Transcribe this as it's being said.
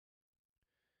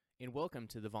And welcome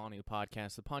to the VonuLife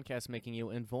podcast, the podcast making you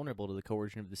invulnerable to the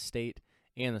coercion of the state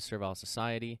and the Servile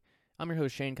society. I'm your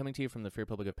host, Shane, coming to you from the Free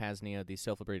Republic of Paznia, the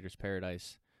self-liberator's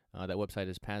paradise. That website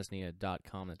is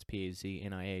paznia.com. That's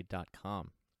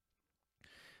Paznia.com.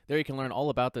 There you can learn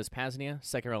all about this Paznia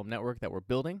Second Realm network that we're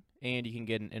building, and you can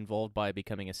get involved by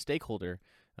becoming a stakeholder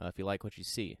if you like what you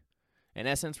see. In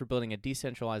essence, we're building a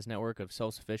decentralized network of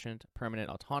self-sufficient,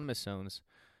 permanent, autonomous zones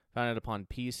founded upon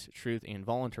peace, truth, and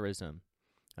voluntarism,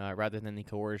 rather than the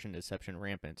coercion deception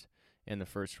rampant in the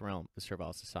first realm, the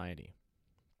Servile society.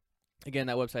 Again,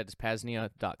 that website is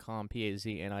paznia.com,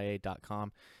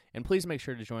 Paznia.com, and please make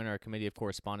sure to join our Committee of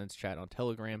Correspondence chat on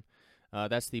Telegram.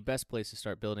 That's the best place to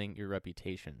start building your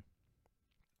reputation.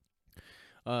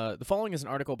 The following is an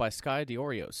article by Sky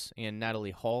Diorios and Natalie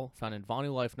Hall, found in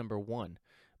VonuLife number 1,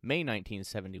 May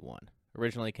 1971,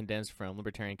 originally condensed from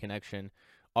Libertarian Connection,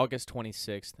 August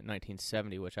 26,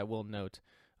 1970, which I will note,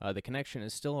 the connection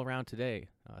is still around today.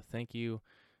 Thank you,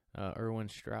 Erwin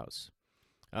Strauss.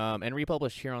 And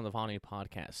republished here on the VonuLife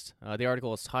podcast. The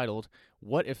article is titled,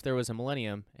 What If There Was a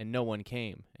Millennium and No One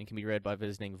Came? And can be read by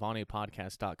visiting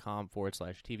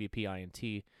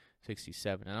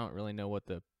vonulifepodcast.com/TVPINT67. I don't really know what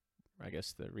the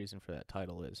reason for that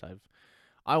title is.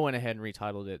 I went ahead and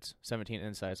retitled it 17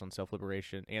 Insights on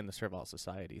Self-Liberation and the Servile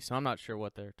Society. So I'm not sure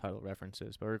what their title reference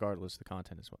is, but regardless, the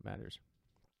content is what matters.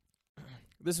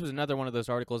 This was another one of those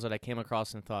articles that I came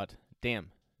across and thought,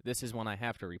 damn, this is one I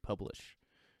have to republish.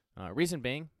 Reason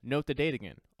being, note the date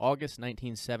again, August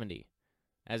 1970.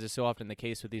 As is so often the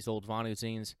case with these old Vonu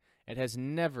zines, it has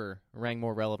never rang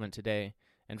more relevant today.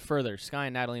 And further, Sky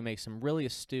and Natalie make some really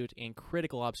astute and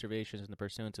critical observations in the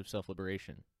pursuance of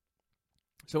self-liberation.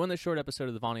 So in this short episode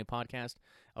of the VonuLife podcast,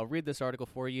 I'll read this article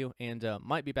for you and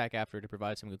might be back after to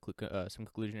provide some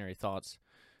conclusionary thoughts.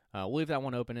 We'll leave that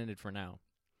one open-ended for now.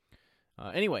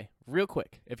 Anyway, real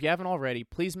quick, if you haven't already,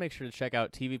 please make sure to check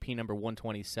out TVP number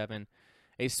 127,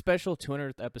 a special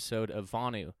 200th episode of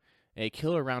Vonu, a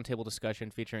killer roundtable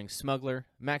discussion featuring Smuggler,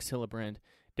 Max Hillebrand,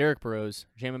 Derek Burrows,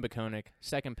 Jamin Bakonik,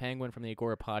 Second Penguin from the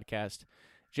Agora podcast,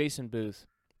 Jason Booth,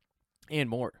 and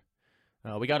more.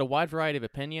 We got a wide variety of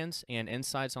opinions and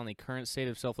insights on the current state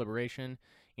of self-liberation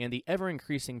and the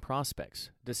ever-increasing prospects,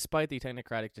 despite the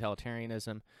technocratic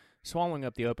totalitarianism swallowing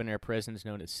up the open-air prisons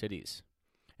known as cities.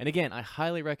 And again, I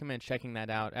highly recommend checking that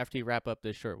out after you wrap up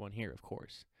this short one here, of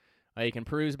course. You can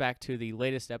peruse back to the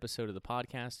latest episode of the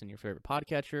podcast in your favorite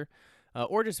podcatcher,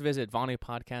 or just visit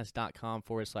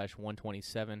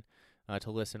vonulifepodcast.com/127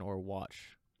 to listen or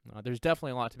watch. There's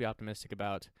definitely a lot to be optimistic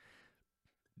about,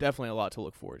 definitely a lot to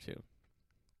look forward to.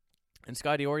 And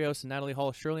Sky Diorios and Natalie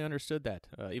Hall surely understood that,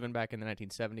 even back in the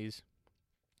 1970s.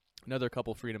 Another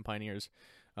couple freedom pioneers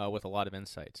with a lot of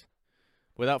insight.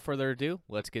 Without further ado,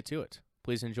 let's get to it.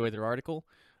 Please enjoy their article,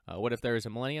 What If There Is a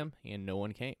Millennium and No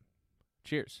One Came?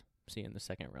 Cheers. See you in the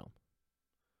second realm.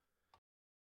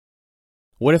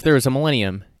 What If There Was a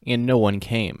Millennium and No One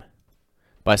Came?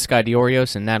 By Sky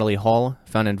Diorios and Natalie Hall,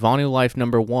 found in VonuLife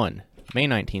number 1, May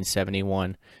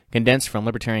 1971, condensed from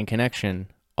Libertarian Connection,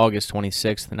 August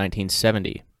 26,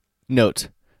 1970. Note,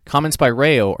 comments by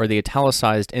Rayo are the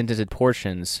italicized indented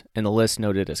portions in the list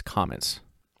noted as comments.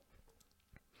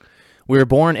 We were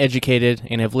born, educated,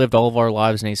 and have lived all of our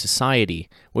lives in a society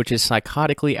which is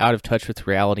psychotically out of touch with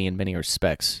reality in many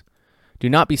respects. Do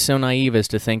not be so naive as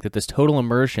to think that this total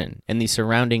immersion in the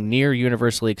surrounding near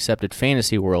universally accepted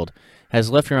fantasy world has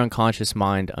left your unconscious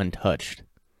mind untouched.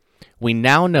 We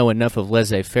now know enough of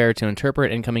laissez-faire to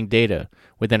interpret incoming data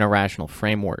within a rational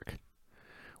framework.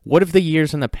 What of the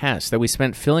years in the past that we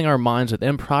spent filling our minds with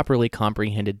improperly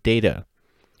comprehended data?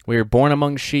 We were born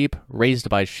among sheep, raised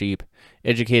by sheep,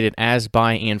 educated as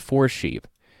by and for sheep,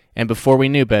 and before we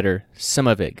knew better, some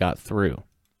of it got through.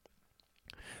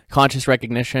 Conscious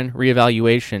recognition,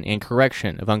 reevaluation, and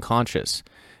correction of unconscious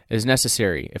is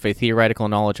necessary if a theoretical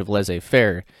knowledge of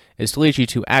laissez-faire is to lead you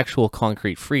to actual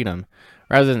concrete freedom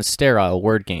rather than sterile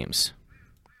word games.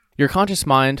 Your conscious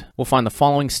mind will find the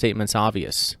following statements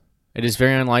obvious. It is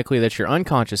very unlikely that your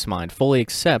unconscious mind fully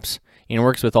accepts and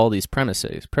works with all these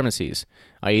premises,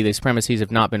 i.e. these premises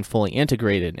have not been fully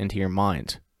integrated into your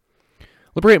mind.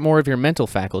 Liberate more of your mental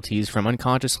faculties from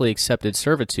unconsciously accepted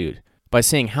servitude by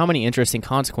seeing how many interesting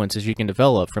consequences you can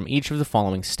develop from each of the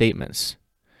following statements.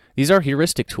 These are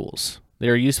heuristic tools. They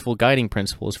are useful guiding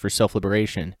principles for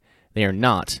self-liberation. They are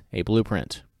not a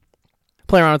blueprint.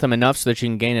 Play around with them enough so that you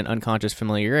can gain an unconscious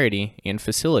familiarity and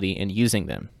facility in using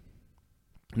them.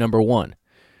 Number 1.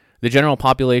 The general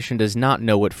population does not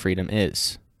know what freedom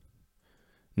is.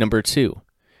 Number 2.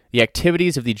 The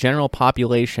activities of the general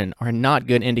population are not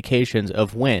good indications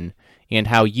of when and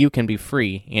how you can be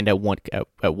free and at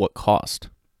what cost.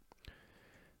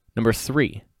 Number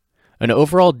 3. An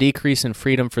overall decrease in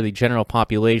freedom for the general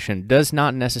population does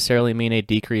not necessarily mean a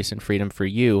decrease in freedom for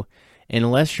you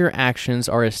unless your actions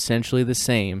are essentially the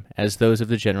same as those of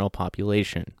the general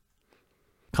population.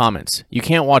 Comments. You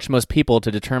can't watch most people to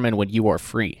determine when you are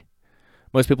free.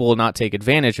 Most people will not take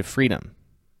advantage of freedom.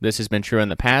 This has been true in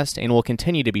the past and will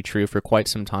continue to be true for quite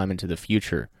some time into the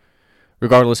future.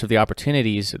 Regardless of the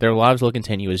opportunities, their lives will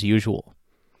continue as usual.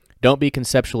 Don't be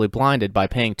conceptually blinded by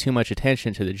paying too much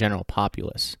attention to the general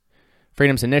populace.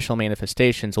 Freedom's initial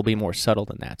manifestations will be more subtle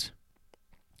than that.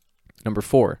 Number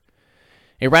 4.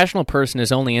 A rational person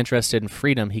is only interested in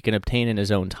freedom he can obtain in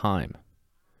his own time.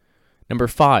 Number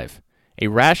 5. A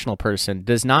rational person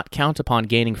does not count upon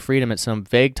gaining freedom at some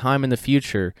vague time in the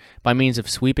future by means of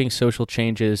sweeping social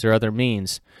changes or other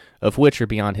means of which are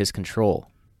beyond his control.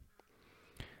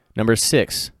 Number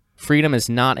 6. Freedom is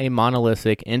not a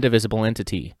monolithic, indivisible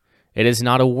entity. It is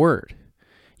not a word.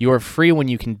 You are free when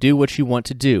you can do what you want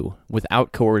to do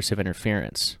without coercive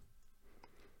interference.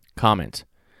 Comment.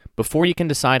 Before you can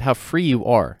decide how free you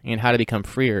are and how to become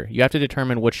freer, you have to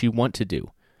determine what you want to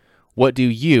do. What do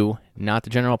you, not the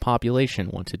general population,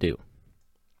 want to do?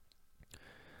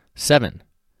 7.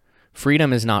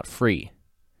 Freedom is not free.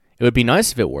 It would be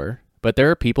nice if it were, but there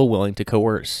are people willing to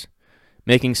coerce.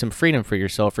 Making some freedom for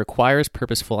yourself requires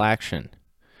purposeful action.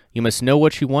 You must know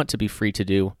what you want to be free to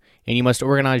do, and you must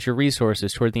organize your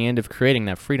resources toward the end of creating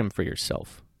that freedom for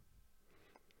yourself.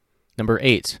 Number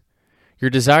 8. Your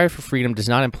desire for freedom does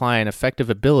not imply an effective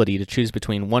ability to choose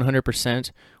between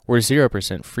 100% or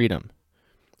 0% freedom.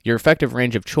 Your effective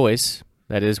range of choice,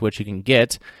 that is, what you can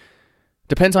get,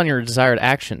 depends on your desired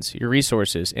actions, your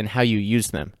resources, and how you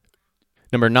use them.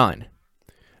 Number 9.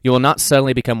 You will not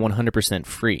suddenly become 100%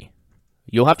 free.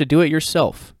 You'll have to do it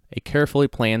yourself, a carefully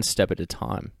planned step at a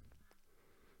time.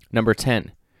 Number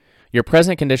 10. Your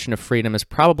present condition of freedom is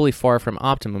probably far from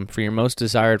optimum for your most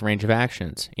desired range of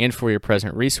actions and for your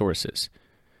present resources.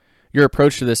 Your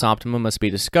approach to this optimum must be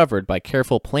discovered by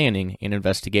careful planning and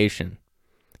investigation.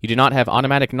 You do not have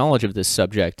automatic knowledge of this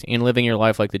subject, and living your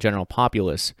life like the general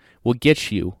populace will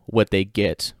get you what they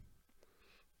get.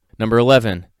 Number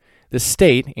 11. The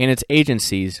state and its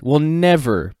agencies will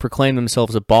never proclaim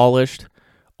themselves abolished,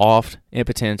 off,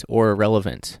 impotent, or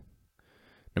irrelevant.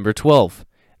 Number 12.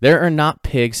 There are not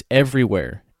pigs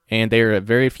everywhere, and they are at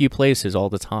very few places all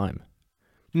the time.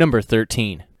 Number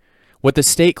 13. What the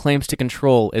state claims to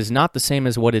control is not the same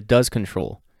as what it does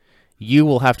control. You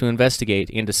will have to investigate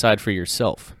and decide for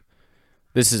yourself.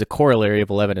 This is a corollary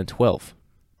of 11 and 12.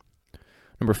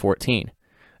 Number 14.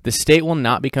 The state will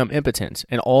not become impotent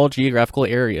in all geographical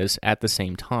areas at the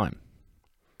same time.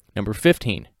 Number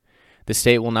 15. The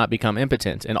state will not become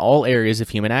impotent in all areas of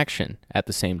human action at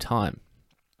the same time.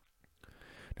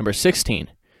 Number 16.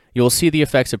 You will see the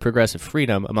effects of progressive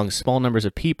freedom among small numbers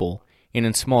of people and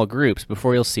in small groups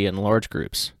before you'll see it in large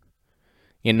groups.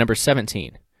 And number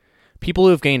 17. People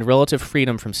who have gained relative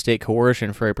freedom from state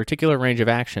coercion for a particular range of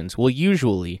actions will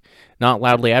usually not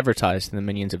loudly advertise to the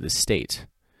minions of the state.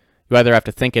 You either have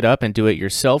to think it up and do it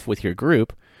yourself with your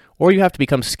group, or you have to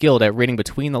become skilled at reading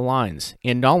between the lines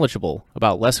and knowledgeable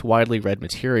about less widely read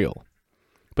material.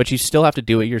 But you still have to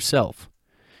do it yourself.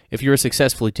 If you are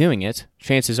successfully doing it,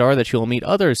 chances are that you will meet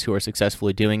others who are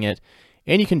successfully doing it,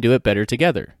 and you can do it better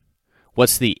together.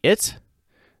 What's the it?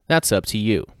 That's up to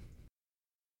you.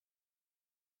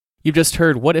 You've just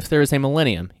heard What If There Is a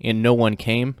Millennium and No One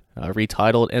Came,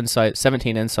 retitled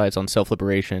 17 Insights on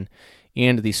Self-Liberation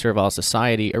and the Servile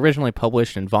Society, originally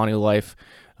published in VonuLife,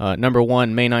 number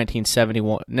 1, May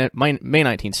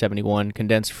 1971,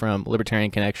 condensed from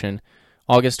Libertarian Connection,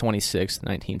 August 26,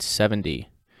 1970.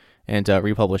 And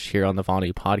republished here on the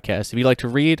Vonu podcast. If you'd like to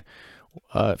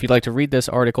read this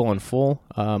article in full,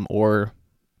 or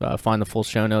find the full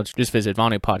show notes, just visit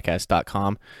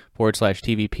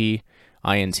vonupodcast.com/TVP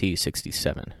INT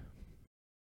 67.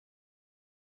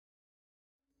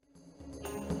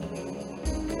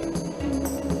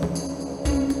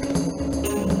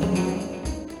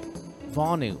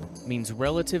 Vonu means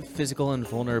relative physical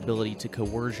invulnerability to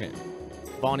coercion.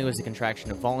 Vonu is a contraction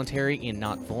of voluntary and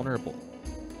not vulnerable.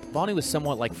 Vonu is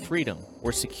somewhat like freedom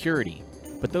or security,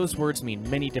 but those words mean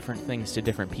many different things to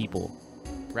different people.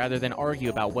 Rather than argue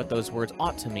about what those words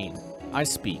ought to mean, I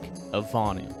speak of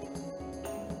Vonu.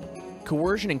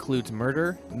 Coercion includes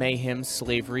murder, mayhem,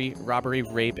 slavery, robbery,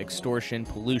 rape, extortion,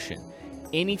 pollution,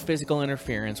 any physical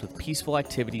interference with peaceful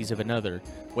activities of another,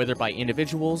 whether by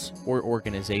individuals or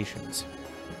organizations.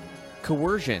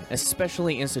 Coercion,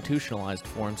 especially institutionalized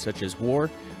forms such as war,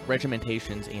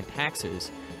 regimentations, and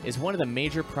taxes, is one of the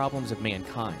major problems of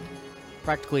mankind.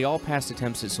 Practically all past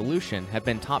attempts at solution have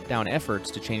been top-down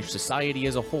efforts to change society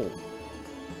as a whole.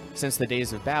 Since the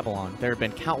days of Babylon, there have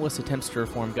been countless attempts to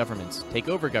reform governments, take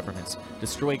over governments,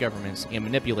 destroy governments, and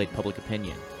manipulate public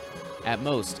opinion. At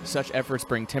most, such efforts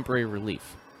bring temporary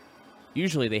relief.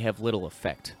 Usually they have little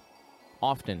effect.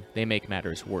 Often, they make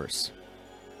matters worse.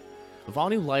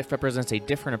 VonuLife represents a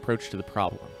different approach to the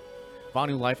problem.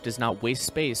 VonuLife does not waste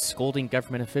space scolding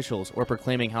government officials or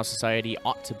proclaiming how society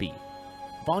ought to be.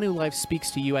 VonuLife speaks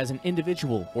to you as an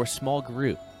individual or small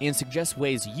group and suggests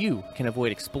ways you can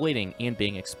avoid exploiting and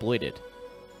being exploited.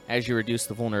 As you reduce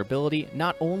the vulnerability,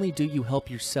 not only do you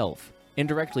help yourself,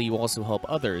 indirectly you also help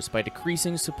others by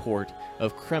decreasing support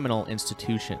of criminal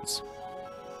institutions.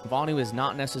 Vonu is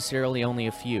not necessarily only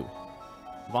a few.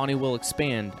 Vonu will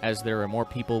expand as there are more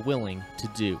people willing to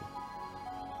do.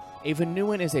 A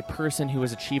Vonuan is a person who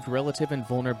has achieved relative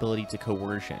invulnerability to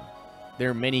coercion. There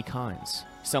are many kinds.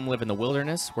 Some live in the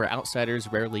wilderness, where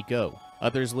outsiders rarely go.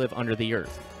 Others live under the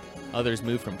earth. Others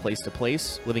move from place to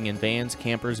place, living in vans,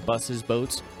 campers, buses,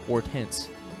 boats, or tents.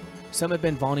 Some have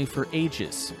been Vonu for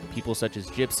ages, people such as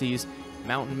gypsies,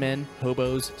 mountain men,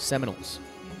 hobos, Seminoles.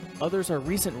 Others are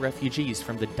recent refugees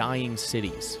from the dying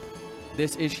cities.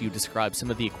 This issue describes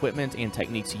some of the equipment and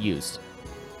techniques used.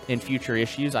 In future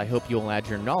issues, I hope you will add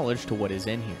your knowledge to what is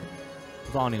in here.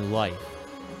 VonuLife.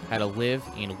 How to live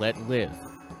and let live,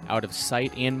 out of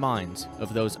sight and minds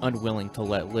of those unwilling to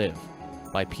let live,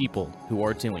 by people who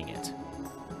are doing it.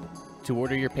 To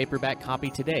order your paperback copy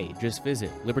today, just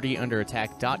visit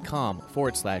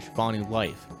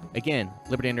libertyunderattack.com/VonuLife. Again,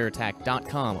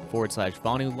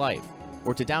 libertyunderattack.com/VonuLife.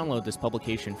 Or to download this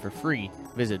publication for free,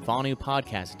 visit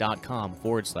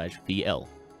VonuPodcast.com/VL.